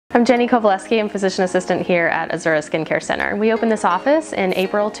I'm Jennie Kowaleski. I'm physician assistant here at Azura Skin Care Center. We opened this office in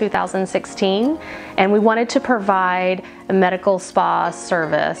April 2016, and we wanted to provide a medical spa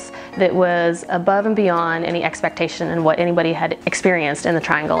service that was above and beyond any expectation and what anybody had experienced in the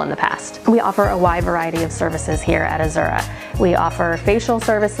Triangle in the past. We offer a wide variety of services here at Azura. We offer facial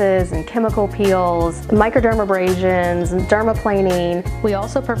services and chemical peels, microdermabrasions, dermaplaning. We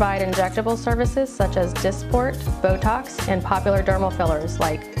also provide injectable services such as Dysport, Botox, and popular dermal fillers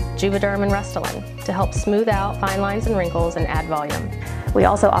like Juvederm and Restylane to help smooth out fine lines and wrinkles and add volume. We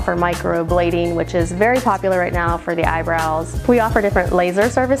also offer microblading, which is very popular right now for the eyebrows. We offer different laser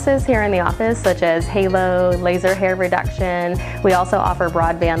services here in the office, such as halo, laser hair reduction. We also offer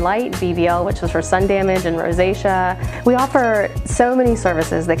broadband light, BBL, which is for sun damage and rosacea. We offer so many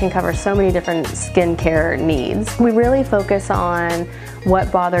services that can cover so many different skincare needs. We really focus on what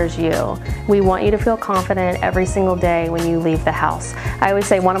bothers you. We want you to feel confident every single day when you leave the house. I always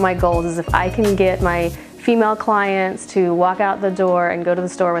say one of my goals is if I can get my female clients to walk out the door and go to the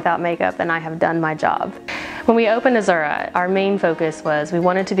store without makeup, then I have done my job. When we opened Azura, our main focus was we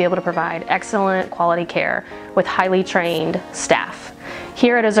wanted to be able to provide excellent quality care with highly trained staff.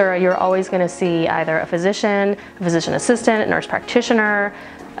 Here at Azura, you're always going to see either a physician assistant, a nurse practitioner,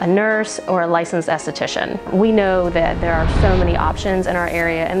 a nurse, or a licensed esthetician. We know that there are so many options in our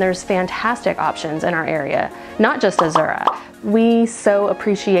area, and there's fantastic options in our area, not just Azura. We so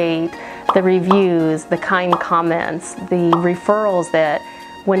appreciate the reviews, the kind comments, the referrals that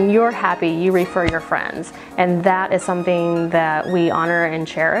when you're happy, you refer your friends. And that is something that we honor and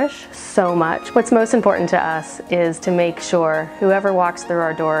cherish so much. What's most important to us is to make sure whoever walks through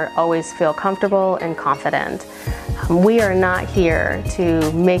our door always feel comfortable and confident. We are not here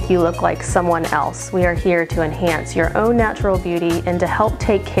to make you look like someone else. We are here to enhance your own natural beauty and to help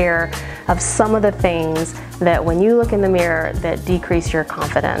take care of some of the things that when you look in the mirror that decrease your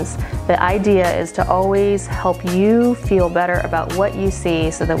confidence. The idea is to always help you feel better about what you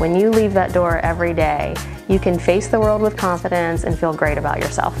see so that when you leave that door every day, you can face the world with confidence and feel great about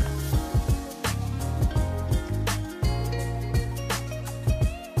yourself.